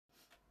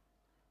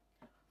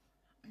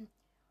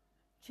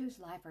Choose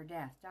Life or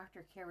Death,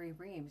 Dr. Carey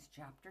Reams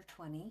Chapter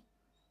 20,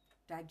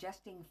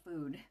 Digesting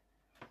Food.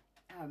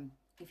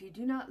 If you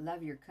do not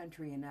love your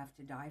country enough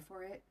to die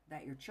for it,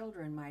 that your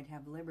children might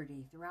have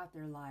liberty throughout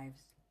their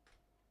lives,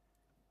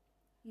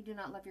 you do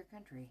not love your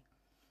country.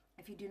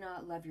 If you do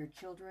not love your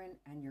children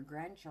and your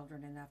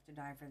grandchildren enough to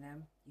die for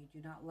them, you do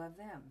not love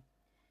them.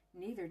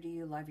 Neither do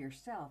you love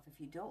yourself. If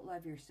you don't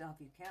love yourself,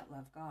 you can't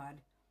love God.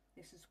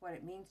 This is what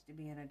it means to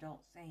be an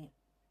adult saint.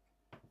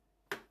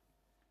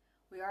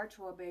 We are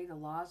to obey the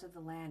laws of the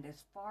land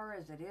as far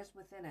as it is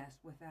within us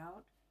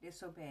without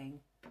disobeying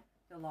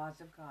the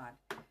laws of God.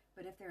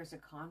 But if there is a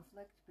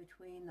conflict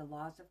between the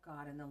laws of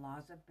God and the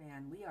laws of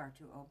man, we are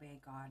to obey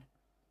God.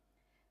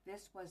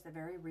 This was the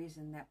very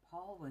reason that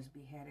Paul was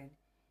beheaded.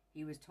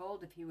 He was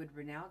told if he would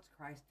renounce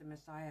Christ the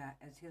Messiah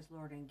as his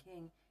Lord and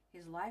King,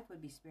 his life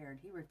would be spared.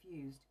 He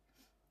refused,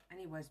 and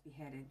he was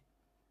beheaded.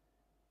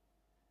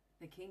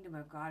 The kingdom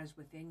of God is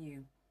within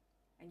you,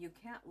 and you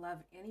can't love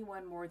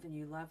anyone more than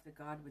you love the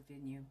God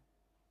within you.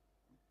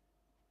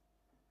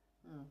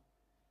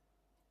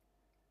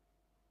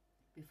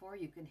 Before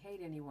you can hate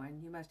anyone,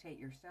 you must hate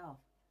yourself.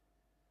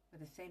 With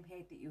the same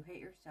hate that you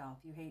hate yourself,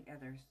 you hate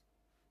others.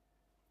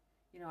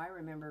 You know, I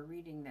remember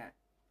reading that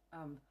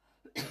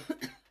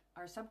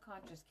our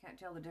subconscious can't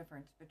tell the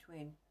difference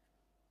between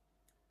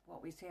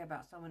what we say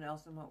about someone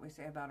else and what we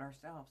say about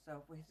ourselves.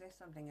 So if we say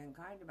something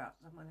unkind about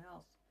someone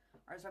else,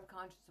 our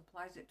subconscious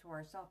applies it to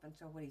ourselves. And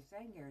so what he's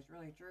saying here is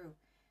really true.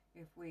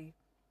 If we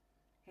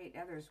hate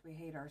others, we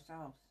hate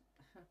ourselves.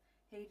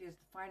 Hate is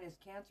the finest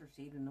cancer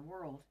seed in the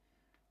world.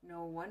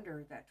 No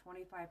wonder that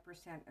 25%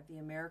 of the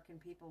American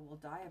people will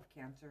die of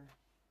cancer.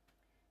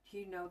 Do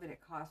you know that it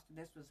cost,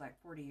 this was like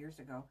 40 years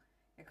ago,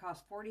 it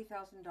cost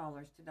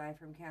 $40,000 to die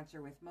from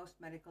cancer with most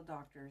medical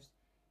doctors,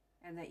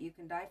 and that you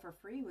can die for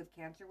free with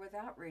cancer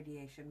without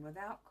radiation,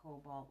 without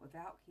cobalt,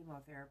 without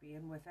chemotherapy,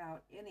 and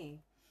without any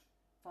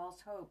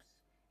false hopes,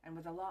 and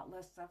with a lot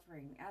less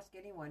suffering. Ask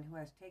anyone who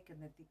has taken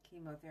the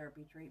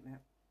chemotherapy treatment.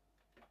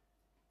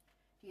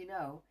 Do you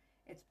know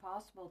it's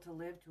possible to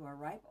live to a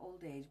ripe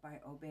old age by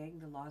obeying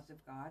the laws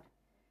of God?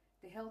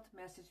 The health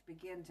message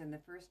begins in the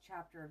first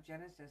chapter of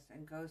Genesis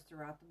and goes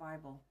throughout the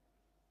Bible.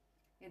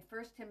 In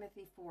 1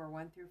 Timothy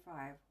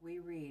 4:1-5, we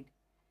read,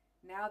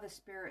 "Now the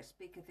Spirit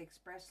speaketh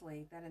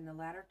expressly that in the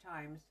latter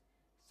times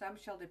some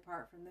shall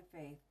depart from the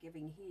faith,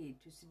 giving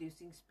heed to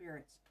seducing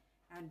spirits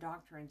and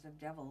doctrines of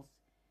devils,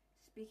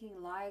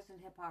 speaking lies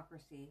and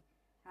hypocrisy,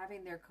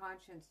 having their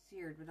conscience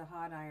seared with a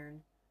hot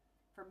iron,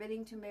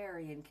 forbidding to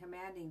marry and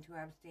commanding to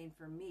abstain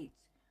from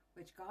meats,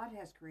 which God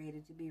has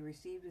created to be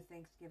received with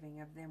thanksgiving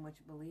of them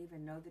which believe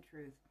and know the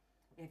truth."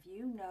 If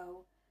you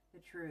know the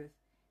truth,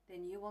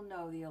 then you will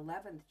know the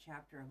 11th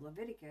chapter of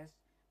Leviticus,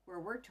 where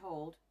we're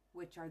told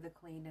which are the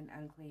clean and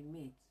unclean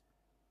meats.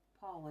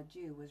 Paul, a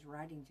Jew, was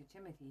writing to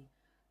Timothy,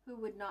 who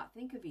would not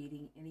think of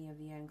eating any of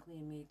the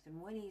unclean meats.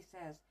 And when he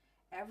says,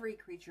 every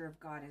creature of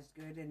God is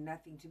good and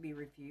nothing to be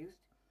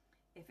refused,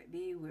 if it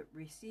be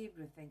received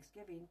with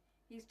thanksgiving,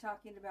 he's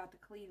talking about the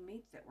clean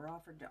meats that were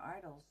offered to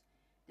idols.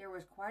 There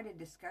was quite a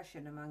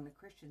discussion among the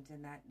Christians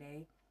in that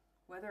day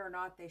whether or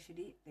not they should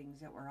eat things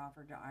that were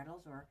offered to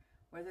idols, or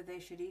whether they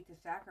should eat the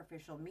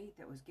sacrificial meat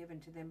that was given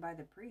to them by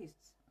the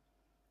priests.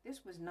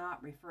 This was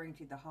not referring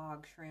to the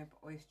hog, shrimp,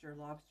 oyster,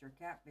 lobster,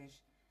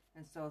 catfish,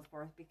 and so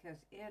forth,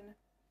 because in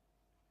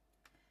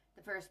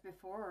the verse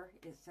before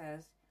it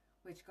says,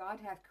 which God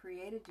hath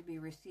created to be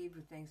received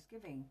with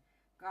thanksgiving.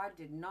 God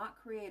did not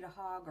create a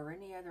hog or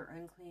any other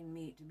unclean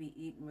meat to be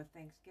eaten with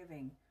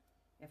thanksgiving.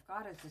 If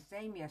God is the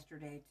same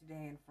yesterday,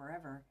 today, and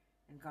forever,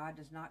 and God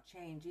does not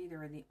change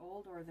either in the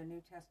Old or the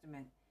New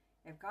Testament,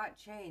 if God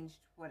changed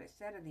what it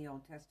said in the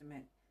Old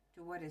Testament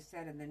to what is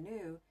said in the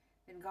New,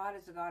 then God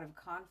is a God of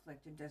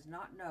conflict and does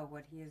not know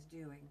what he is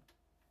doing.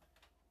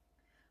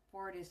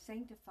 For it is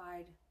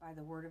sanctified by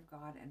the word of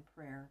God and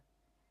prayer.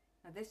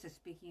 Now this is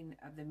speaking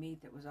of the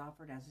meat that was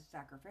offered as a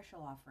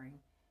sacrificial offering.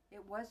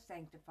 It was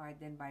sanctified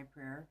then by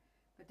prayer,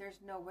 but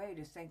there's no way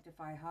to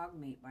sanctify hog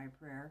meat by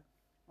prayer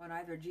when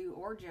either Jew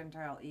or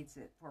Gentile eats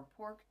it, for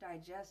pork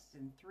digests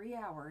in 3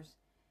 hours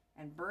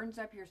and burns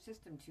up your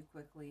system too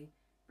quickly,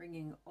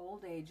 bringing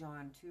old age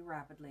on too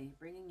rapidly,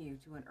 bringing you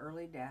to an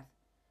early death.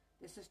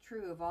 This is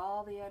true of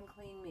all the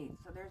unclean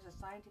meats, so there's a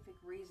scientific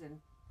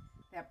reason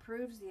that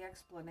proves the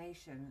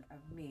explanation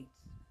of meats.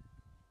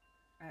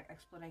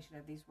 Explanation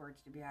of these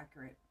words to be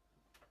accurate.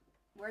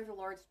 Where the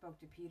Lord spoke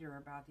to Peter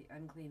about the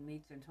unclean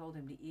meats and told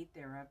him to eat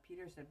thereof,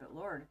 Peter said, "But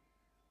Lord,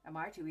 am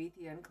I to eat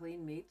the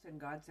unclean meats?" And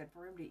God said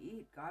for him to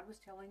eat. God was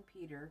telling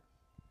Peter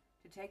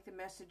to take the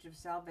message of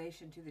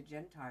salvation to the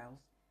Gentiles.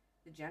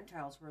 The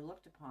Gentiles were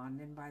looked upon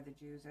then by the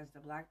Jews as the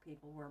black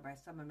people were by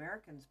some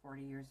Americans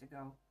 40 years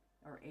ago,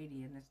 or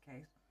 80 in this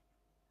case.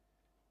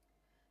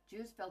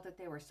 Jews felt that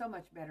they were so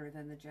much better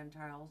than the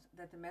Gentiles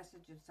that the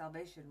message of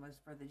salvation was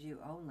for the Jew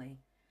only.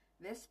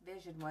 This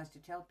vision was to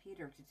tell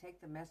Peter to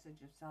take the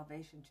message of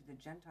salvation to the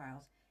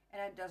Gentiles,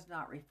 and it does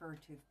not refer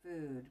to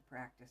food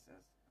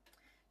practices.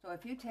 So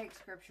if you take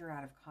Scripture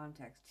out of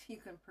context, you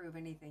can prove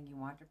anything you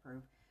want to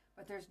prove.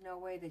 But there's no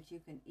way that you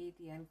can eat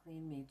the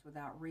unclean meats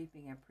without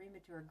reaping a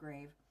premature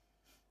grave,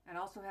 and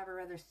also have a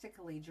rather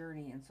sickly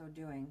journey in so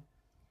doing.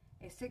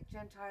 A sick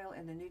Gentile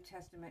in the New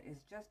Testament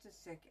is just as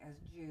sick as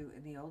Jew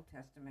in the Old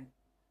Testament.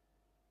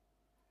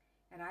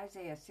 In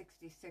Isaiah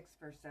 66,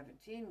 verse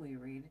 17, we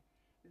read,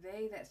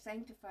 "They that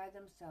sanctify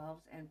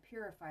themselves and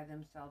purify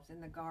themselves in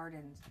the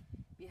gardens,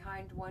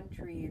 behind one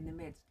tree in the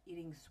midst,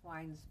 eating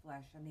swine's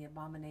flesh and the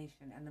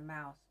abomination and the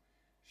mouse,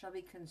 shall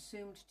be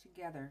consumed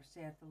together,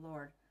 saith the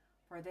Lord.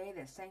 For they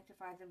that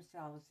sanctify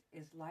themselves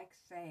is like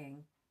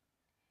saying,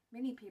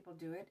 many people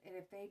do it, and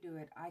if they do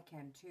it, I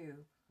can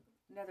too."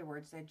 In other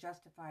words, they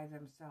justify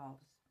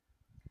themselves.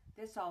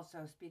 This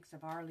also speaks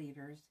of our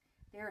leaders.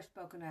 They are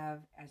spoken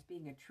of as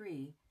being a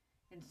tree.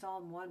 In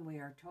Psalm 1 we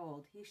are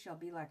told, "He shall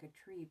be like a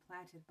tree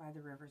planted by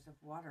the rivers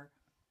of water,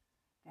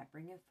 that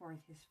bringeth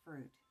forth his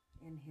fruit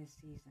in his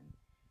season,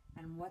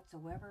 and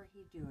whatsoever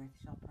he doeth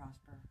shall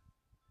prosper."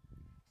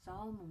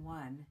 Psalm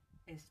 1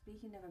 is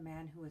speaking of a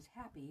man who is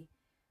happy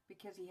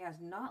because he has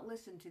not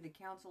listened to the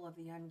counsel of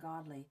the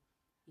ungodly,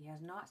 he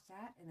has not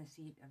sat in the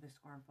seat of the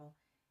scornful,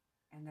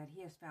 and that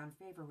he has found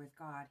favor with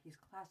God. He's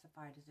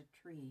classified as a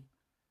tree.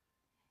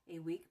 A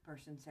weak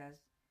person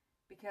says,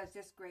 "Because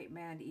this great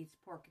man eats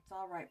pork, it's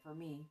all right for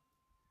me."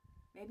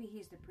 Maybe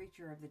he's the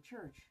preacher of the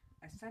church,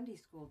 a Sunday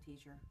school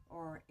teacher,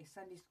 or a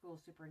Sunday school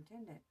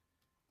superintendent.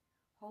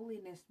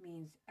 Holiness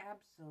means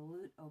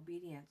absolute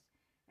obedience,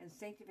 and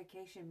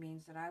sanctification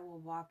means that I will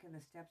walk in the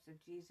steps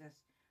of Jesus,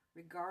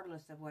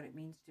 regardless of what it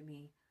means to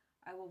me.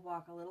 I will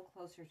walk a little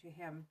closer to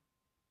him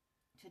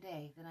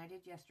today than I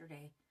did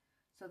yesterday,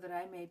 so that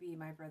I may be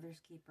my brother's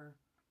keeper.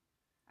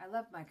 I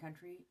love my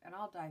country, and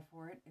I'll die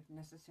for it, if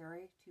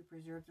necessary, to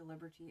preserve the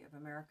liberty of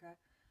America.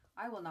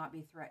 I will not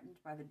be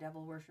threatened by the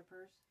devil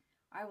worshippers.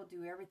 I will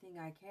do everything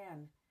I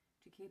can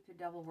to keep the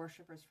devil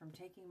worshippers from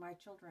taking my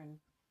children.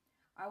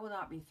 I will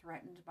not be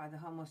threatened by the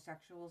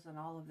homosexuals and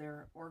all of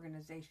their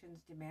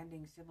organizations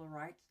demanding civil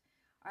rights.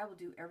 I will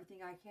do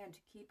everything I can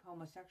to keep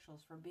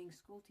homosexuals from being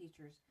school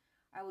teachers.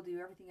 I will do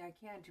everything I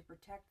can to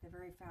protect the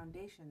very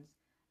foundations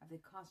of the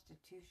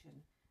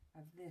Constitution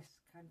of this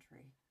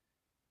country.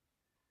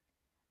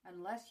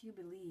 Unless you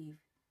believe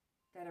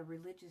that a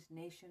religious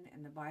nation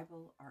and the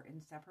Bible are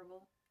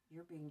inseparable,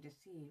 you're being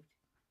deceived.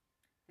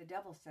 The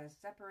devil says,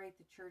 separate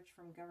the church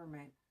from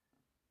government.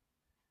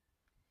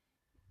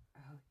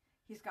 Oh,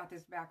 he's got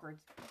this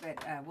backwards,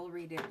 but we'll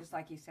read it just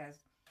like he says.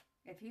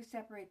 If you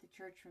separate the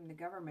church from the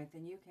government,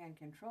 then you can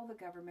control the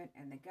government,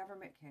 and the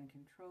government can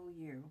control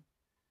you.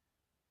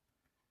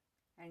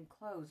 And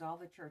close all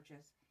the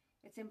churches.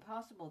 It's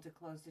impossible to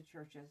close the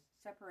churches,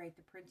 separate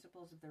the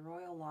principles of the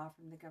royal law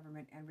from the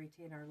government, and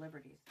retain our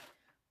liberties.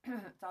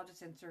 So I'll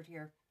just insert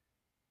here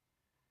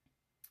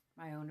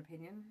my own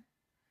opinion,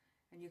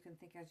 and you can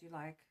think as you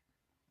like.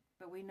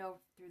 But we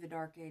know through the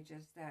Dark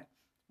Ages that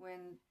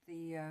when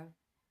the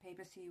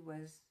papacy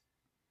was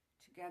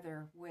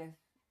together with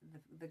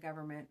the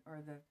government,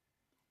 or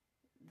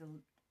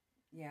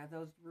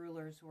those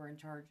rulers who were in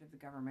charge of the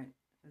government,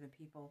 of the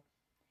people,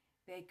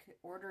 they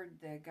ordered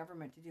the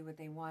government to do what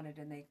they wanted,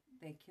 and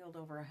they killed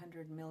over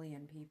 100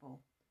 million people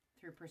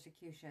through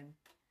persecution,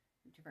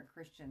 different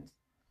Christians.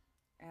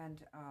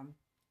 And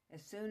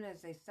as soon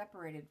as they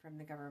separated from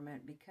the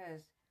government,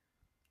 because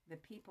the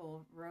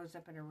people rose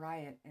up in a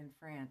riot in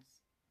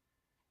France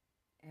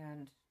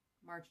and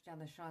marched down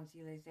the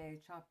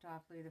Champs-Élysées, chopped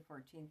off Louis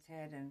XIV's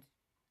head,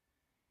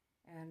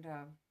 and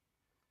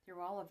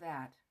through all of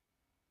that,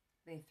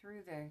 they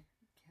threw the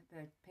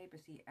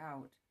papacy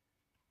out,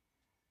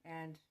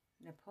 and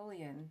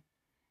Napoleon,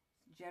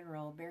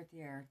 General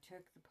Berthier,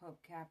 took the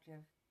Pope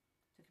captive,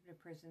 took him to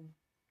prison.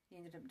 He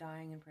ended up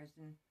dying in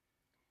prison.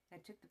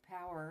 That took the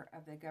power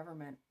of the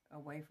government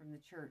away from the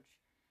church,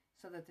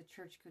 so that the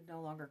church could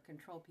no longer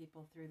control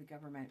people through the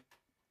government.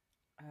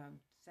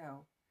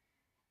 So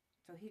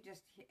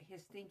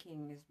his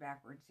thinking is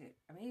backwards.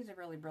 He's a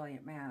really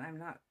brilliant man. I'm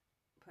not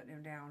putting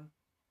him down.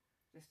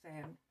 Just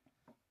saying.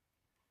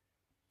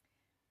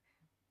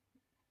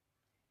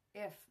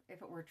 If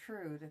it were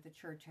true that the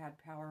church had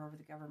power over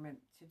the government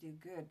to do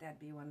good, that'd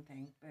be one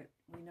thing. But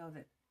we know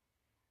that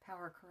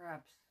power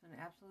corrupts, and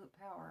absolute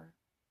power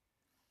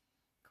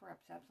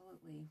corrupts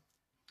absolutely.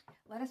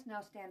 Let us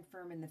now stand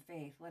firm in the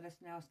faith. Let us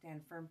now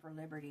stand firm for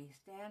liberty.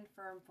 Stand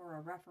firm for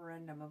a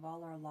referendum of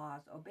all our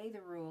laws. Obey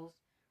the rules,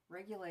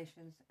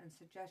 regulations, and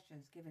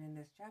suggestions given in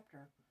this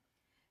chapter.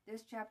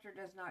 This chapter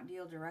does not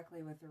deal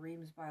directly with the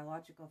Reams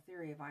biological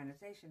theory of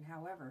ionization.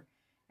 However,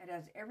 it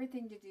has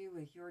everything to do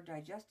with your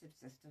digestive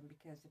system,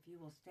 because if you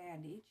will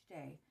stand each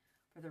day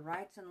for the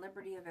rights and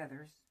liberty of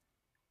others,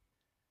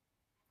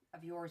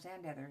 of yours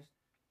and others,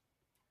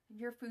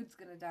 your food's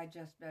going to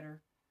digest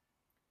better.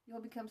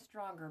 You'll become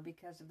stronger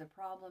because of the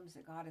problems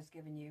that God has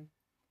given you,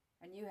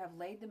 and you have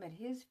laid them at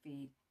His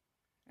feet,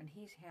 and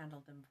He's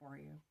handled them for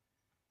you.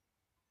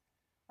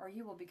 Or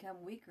you will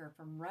become weaker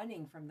from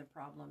running from the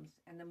problems,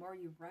 and the more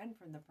you run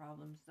from the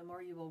problems, the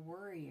more you will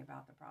worry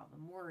about the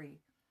problem. Worry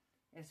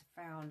is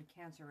found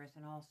cancerous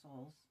in all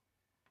souls.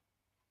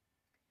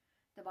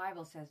 The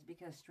Bible says,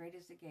 because straight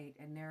is the gate,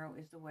 and narrow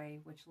is the way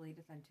which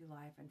leadeth unto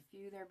life, and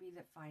few there be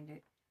that find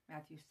it.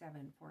 Matthew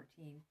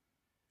 7:14.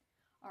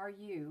 Are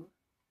you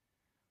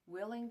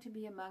willing to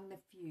be among the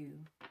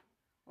few,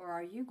 or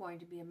are you going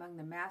to be among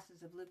the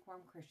masses of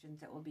lukewarm Christians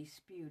that will be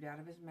spewed out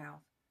of his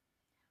mouth?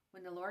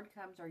 When the Lord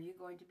comes, are you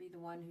going to be the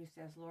one who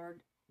says,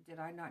 Lord, did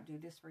I not do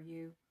this for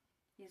you?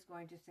 He's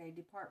going to say,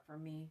 depart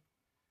from me,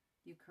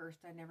 you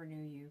cursed, I never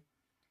knew you.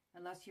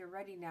 Unless you're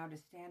ready now to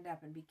stand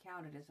up and be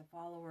counted as a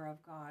follower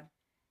of God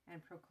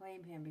and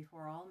proclaim him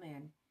before all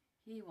men,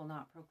 he will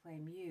not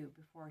proclaim you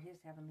before his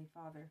heavenly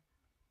Father.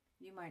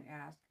 You might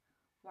ask,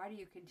 why do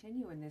you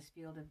continue in this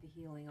field of the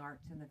healing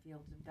arts and the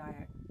fields of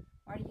diet?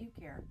 Why do you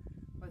care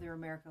whether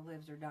America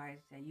lives or dies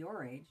at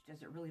your age?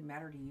 Does it really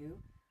matter to you?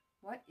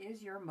 What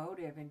is your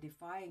motive in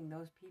defying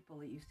those people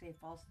that you say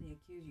falsely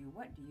accuse you?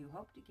 What do you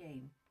hope to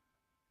gain?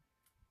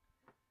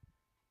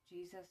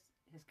 Jesus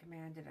has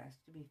commanded us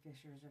to be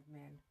fishers of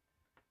men,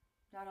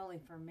 not only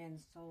for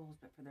men's souls,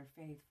 but for their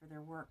faith, for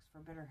their works, for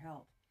better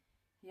health.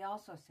 He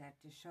also said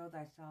to show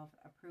thyself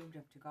approved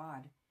of to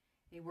God,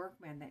 a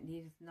workman that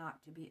needeth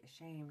not to be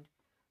ashamed,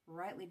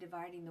 rightly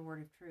dividing the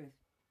word of truth.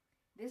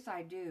 This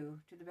I do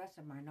to the best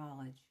of my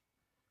knowledge.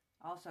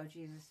 Also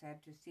Jesus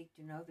said to seek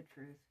to know the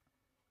truth,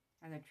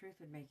 and the truth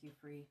would make you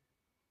free.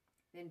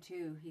 Then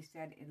too, he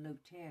said in Luke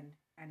 10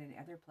 and in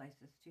other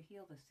places, to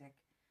heal the sick.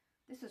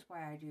 This is why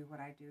I do what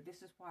I do.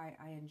 This is why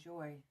I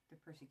enjoy the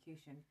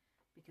persecution,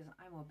 because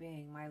I'm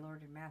obeying my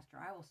Lord and Master.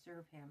 I will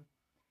serve him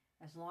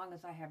as long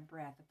as I have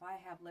breath. If I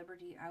have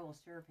liberty, I will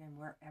serve him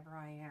wherever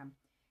I am.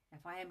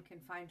 If I am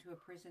confined to a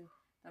prison,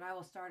 then I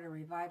will start a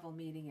revival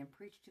meeting and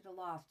preach to the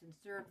lost and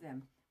serve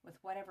them with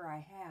whatever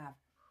I have.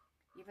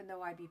 Even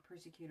though I be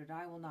persecuted,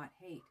 I will not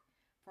hate,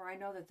 for I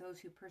know that those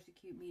who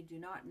persecute me do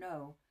not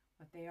know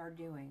what they are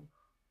doing.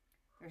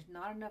 There's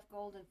not enough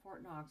gold in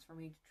Fort Knox for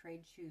me to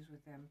trade shoes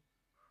with them.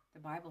 The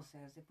Bible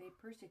says, if they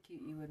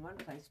persecute you in one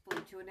place,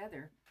 flee to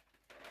another.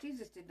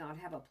 Jesus did not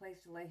have a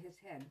place to lay his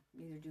head.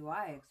 Neither do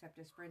I, except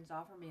as friends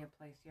offer me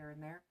a place here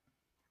and there.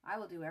 I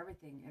will do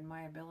everything in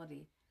my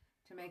ability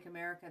to make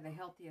America the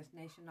healthiest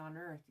nation on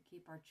earth, to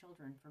keep our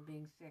children from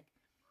being sick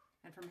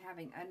and from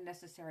having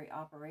unnecessary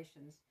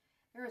operations.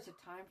 There is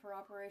a time for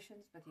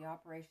operations, but the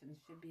operations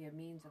should be a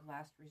means of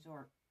last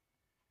resort.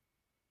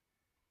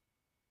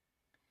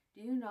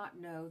 Do you not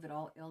know that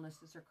all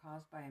illnesses are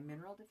caused by a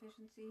mineral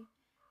deficiency?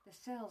 The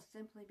cells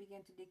simply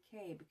begin to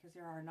decay because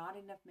there are not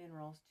enough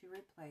minerals to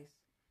replace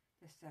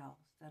the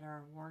cells that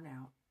are worn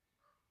out.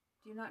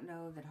 Do you not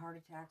know that heart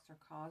attacks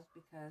are caused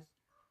because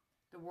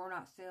the worn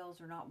out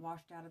cells are not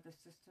washed out of the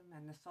system,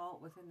 and the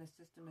salt within the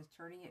system is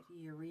turning it to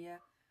urea,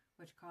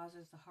 which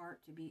causes the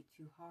heart to beat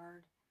too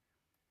hard,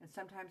 and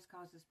sometimes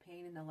causes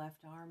pain in the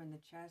left arm and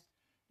the chest,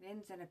 and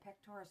ends in a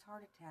pectoris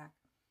heart attack.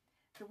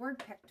 The word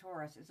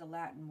pectoris is a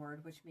Latin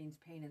word which means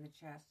pain in the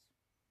chest.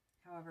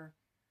 However,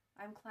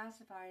 I'm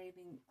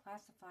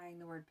classifying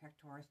the word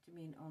pectoris to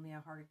mean only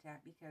a heart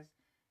attack because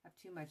of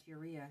too much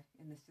urea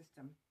in the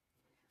system.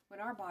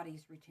 When our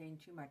bodies retain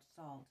too much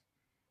salt,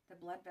 the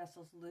blood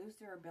vessels lose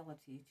their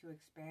ability to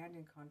expand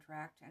and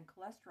contract, and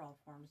cholesterol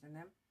forms in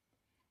them,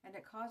 and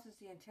it causes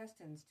the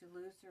intestines to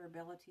lose their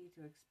ability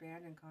to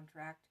expand and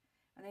contract,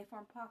 and they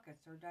form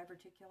pockets or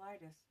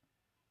diverticulitis.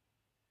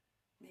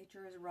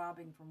 Nature is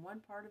robbing from one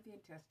part of the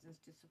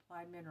intestines to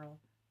supply mineral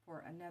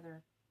for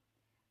another.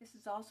 This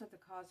is also the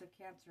cause of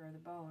cancer of the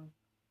bone.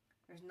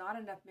 There's not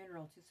enough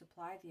mineral to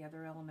supply the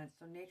other elements,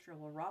 so nature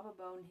will rob a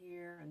bone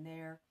here and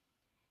there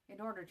in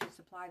order to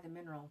supply the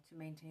mineral to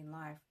maintain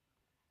life.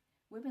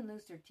 Women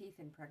lose their teeth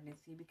in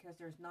pregnancy because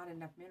there's not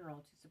enough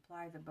mineral to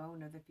supply the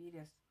bone of the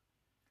fetus.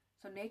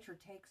 So nature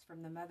takes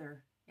from the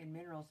mother in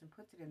minerals and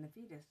puts it in the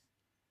fetus.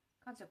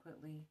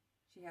 Consequently,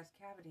 she has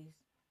cavities.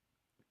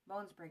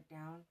 Bones break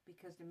down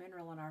because the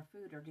mineral in our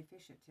food are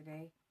deficient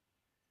today.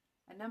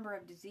 A number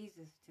of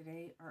diseases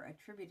today are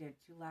attributed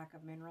to lack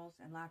of minerals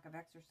and lack of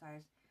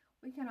exercise.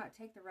 We cannot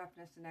take the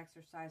roughness and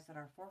exercise that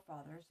our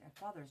forefathers and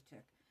fathers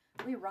took.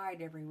 We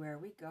ride everywhere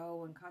we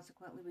go, and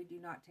consequently we do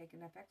not take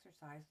enough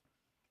exercise.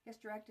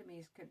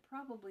 Hysterectomies could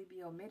probably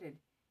be omitted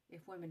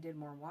if women did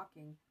more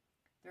walking.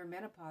 Their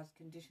menopause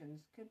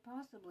conditions could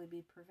possibly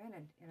be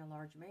prevented in a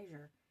large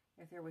measure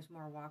if there was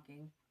more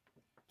walking.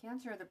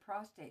 Cancer of the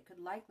prostate could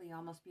likely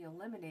almost be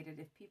eliminated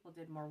if people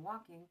did more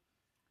walking.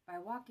 By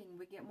walking,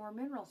 we get more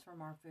minerals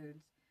from our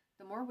foods.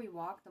 The more we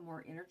walk, the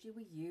more energy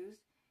we use.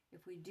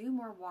 If we do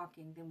more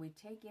walking, then we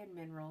take in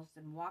minerals,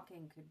 then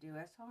walking could do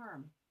us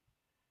harm.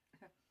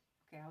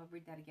 Okay, I'll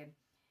read that again.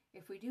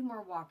 If we do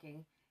more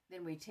walking,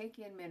 then we take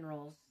in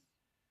minerals.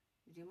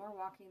 We do more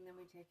walking, then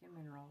we take in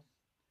minerals.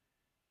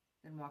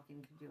 Then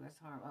walking could do us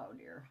harm. Oh,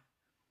 dear.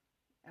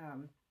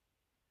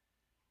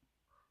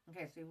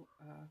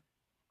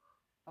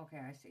 Okay,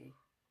 I see.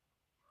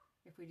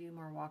 If we do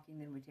more walking,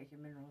 then we take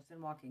in minerals.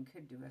 Then walking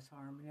could do us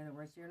harm. In other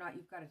words,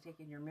 you've got to take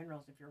in your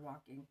minerals if you're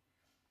walking.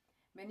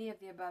 Many of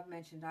the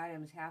above-mentioned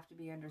items have to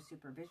be under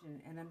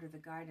supervision and under the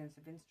guidance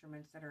of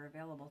instruments that are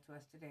available to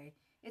us today.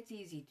 It's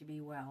easy to be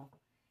well.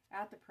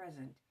 At the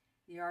present,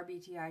 the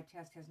RBTI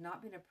test has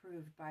not been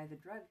approved by the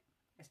Drug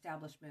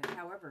establishment.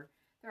 However,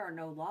 there are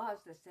no laws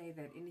that say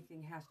that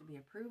anything has to be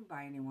approved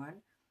by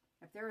anyone.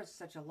 If there is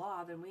such a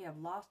law, then we have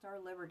lost our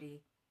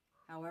liberty.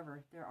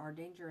 However, there are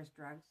dangerous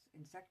drugs,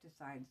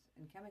 insecticides,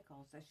 and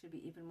chemicals that should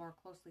be even more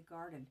closely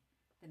guarded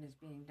than is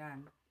being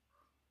done.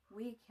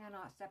 We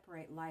cannot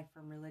separate life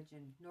from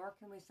religion, nor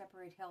can we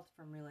separate health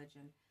from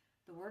religion.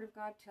 The Word of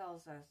God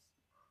tells us,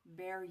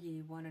 "Bear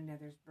ye one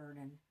another's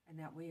burden," and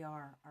that we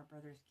are our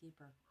brother's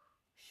keeper.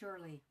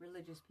 Surely,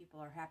 religious people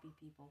are happy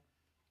people.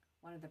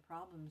 One of the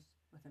problems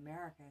with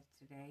America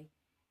today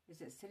is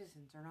that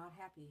citizens are not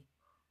happy.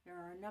 There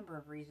are a number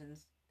of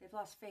reasons. They've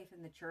lost faith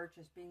in the church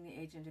as being the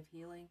agent of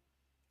healing.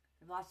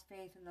 They've lost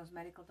faith in those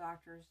medical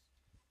doctors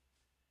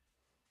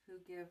who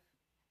give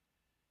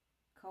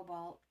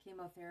cobalt,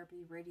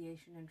 chemotherapy,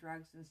 radiation, and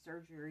drugs and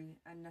surgery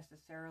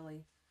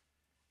unnecessarily.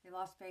 They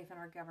lost faith in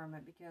our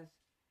government because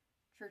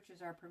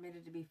churches are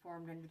permitted to be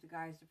formed under the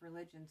guise of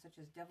religion, such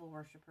as devil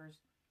worshippers.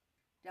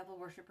 Devil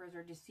worshippers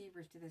are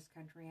deceivers to this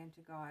country and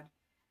to God.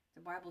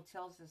 The Bible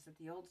tells us that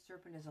the old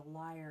serpent is a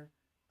liar.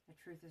 The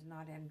truth is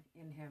not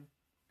in him.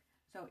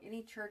 So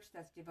any church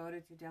that's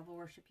devoted to devil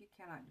worship, you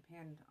cannot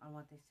depend on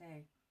what they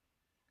say.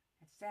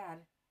 It's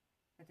sad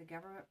that the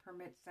government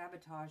permits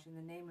sabotage in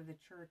the name of the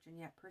church and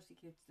yet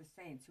persecutes the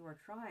saints who are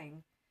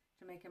trying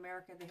to make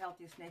America the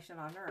healthiest nation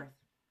on earth.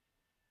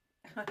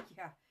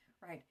 Yeah,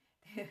 right.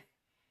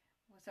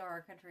 So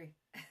our country,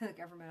 the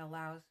government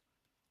allows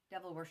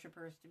devil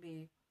worshippers to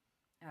be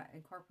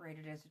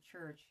incorporated as a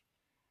church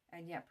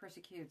and yet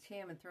persecutes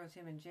him and throws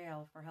him in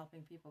jail for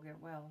helping people get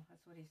well.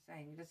 That's what he's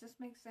saying. Does this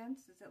make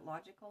sense? Is it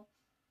logical?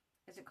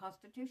 Is it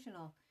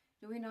constitutional?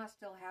 Do we not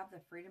still have the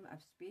freedom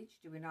of speech?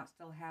 Do we not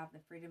still have the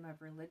freedom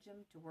of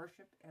religion to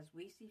worship as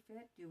we see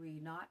fit? Do we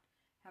not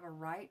have a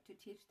right to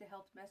teach the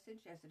health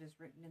message as it is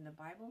written in the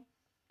Bible?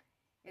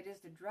 It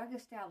is the drug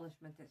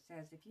establishment that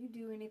says, if you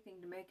do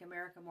anything to make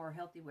America more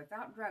healthy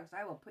without drugs,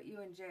 I will put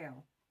you in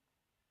jail.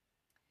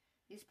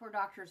 These poor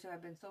doctors who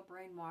have been so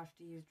brainwashed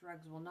to use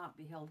drugs will not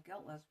be held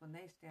guiltless when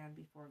they stand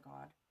before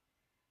God.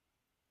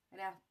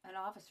 An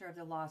officer of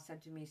the law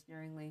said to me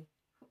sneeringly,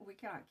 "We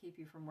cannot keep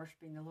you from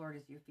worshiping the Lord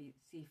as you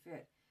see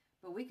fit,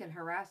 but we can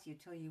harass you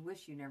till you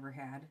wish you never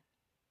had."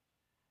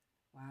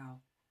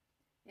 Wow.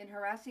 In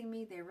harassing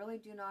me, they really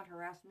do not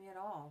harass me at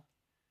all.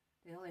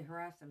 They only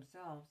harass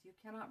themselves. You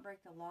cannot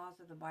break the laws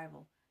of the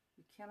Bible.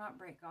 You cannot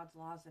break God's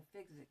laws of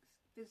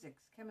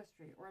physics,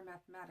 chemistry, or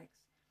mathematics.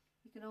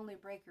 You can only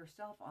break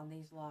yourself on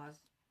these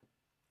laws.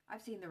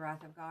 I've seen the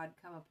wrath of God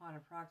come upon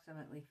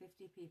approximately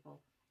 50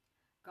 people.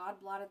 God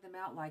blotted them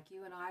out like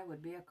you and I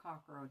would be a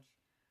cockroach.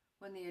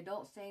 When the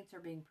adult saints are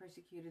being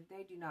persecuted,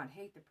 they do not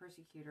hate the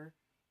persecutor.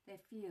 They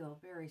feel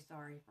very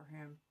sorry for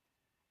him.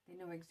 They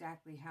know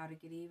exactly how to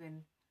get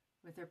even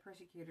with their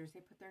persecutors.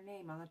 They put their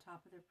name on the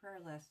top of their prayer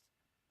list,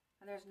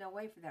 and there's no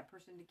way for that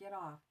person to get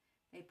off.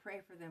 They pray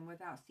for them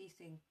without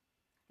ceasing.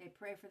 They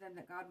pray for them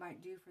that God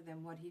might do for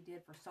them what he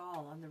did for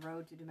Saul on the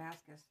road to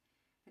Damascus,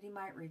 that he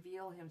might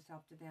reveal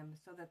himself to them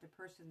so that the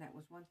person that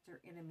was once their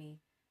enemy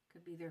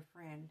could be their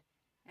friend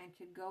and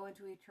could go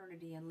into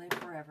eternity and live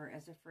forever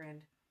as a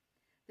friend.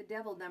 The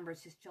devil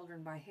numbers his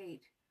children by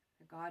hate,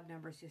 but God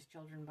numbers his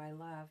children by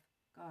love.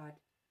 God,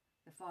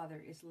 the Father,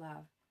 is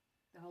love.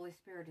 The Holy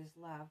Spirit is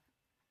love.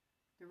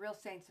 The real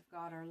saints of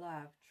God are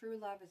love. True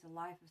love is a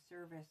life of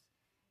service,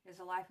 is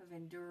a life of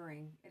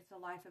enduring. It's a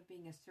life of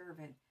being a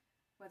servant,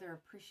 whether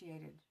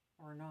appreciated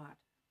or not.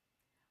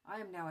 I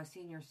am now a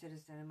senior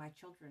citizen and my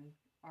children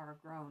are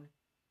grown.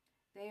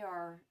 They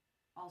are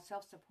all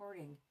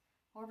self-supporting.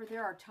 However,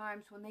 there are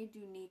times when they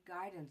do need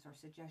guidance or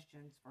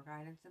suggestions for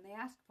guidance and they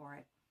ask for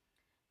it.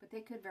 But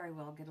they could very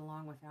well get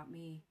along without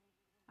me.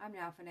 I'm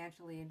now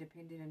financially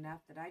independent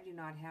enough that I do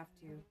not have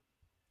to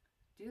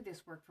do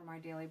this work for my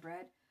daily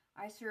bread.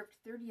 I served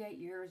 38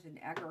 years in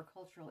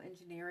agricultural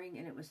engineering,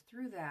 and it was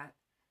through that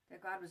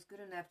God was good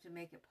enough to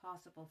make it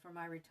possible for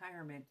my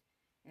retirement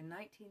in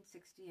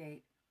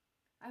 1968.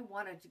 I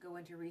wanted to go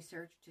into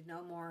research to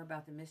know more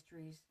about the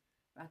mysteries,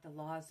 about the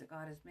laws that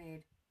God has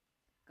made.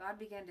 God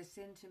began to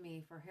send to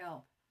me for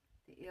help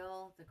the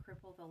ill, the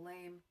crippled, the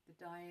lame, the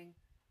dying,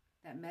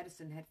 that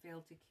medicine had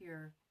failed to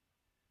cure.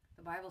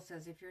 The Bible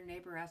says, if your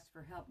neighbor asks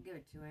for help, give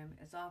it to him.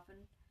 As often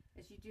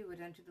as you do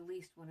it unto the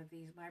least one of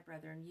these, my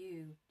brethren,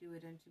 you do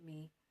it unto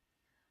me.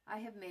 I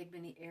have made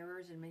many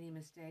errors and many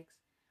mistakes,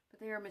 but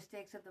they are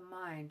mistakes of the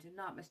mind and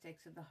not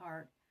mistakes of the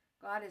heart.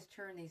 God has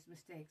turned these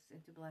mistakes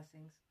into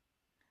blessings.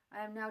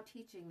 I am now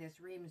teaching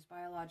this Reams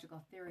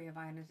biological theory of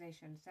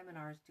ionization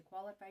seminars to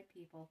qualified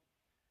people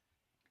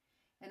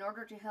in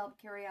order to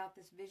help carry out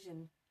this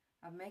vision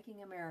of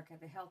making America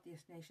the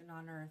healthiest nation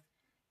on earth,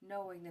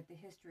 knowing that the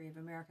history of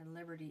American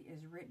liberty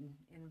is written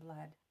in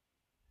blood.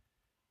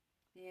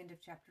 The end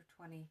of chapter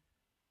 20.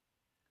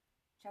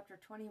 Chapter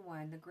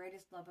 21, the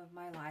greatest love of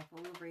my life,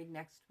 we will read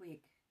next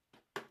week.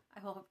 I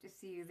hope to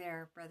see you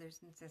there, brothers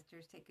and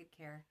sisters. Take good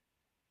care.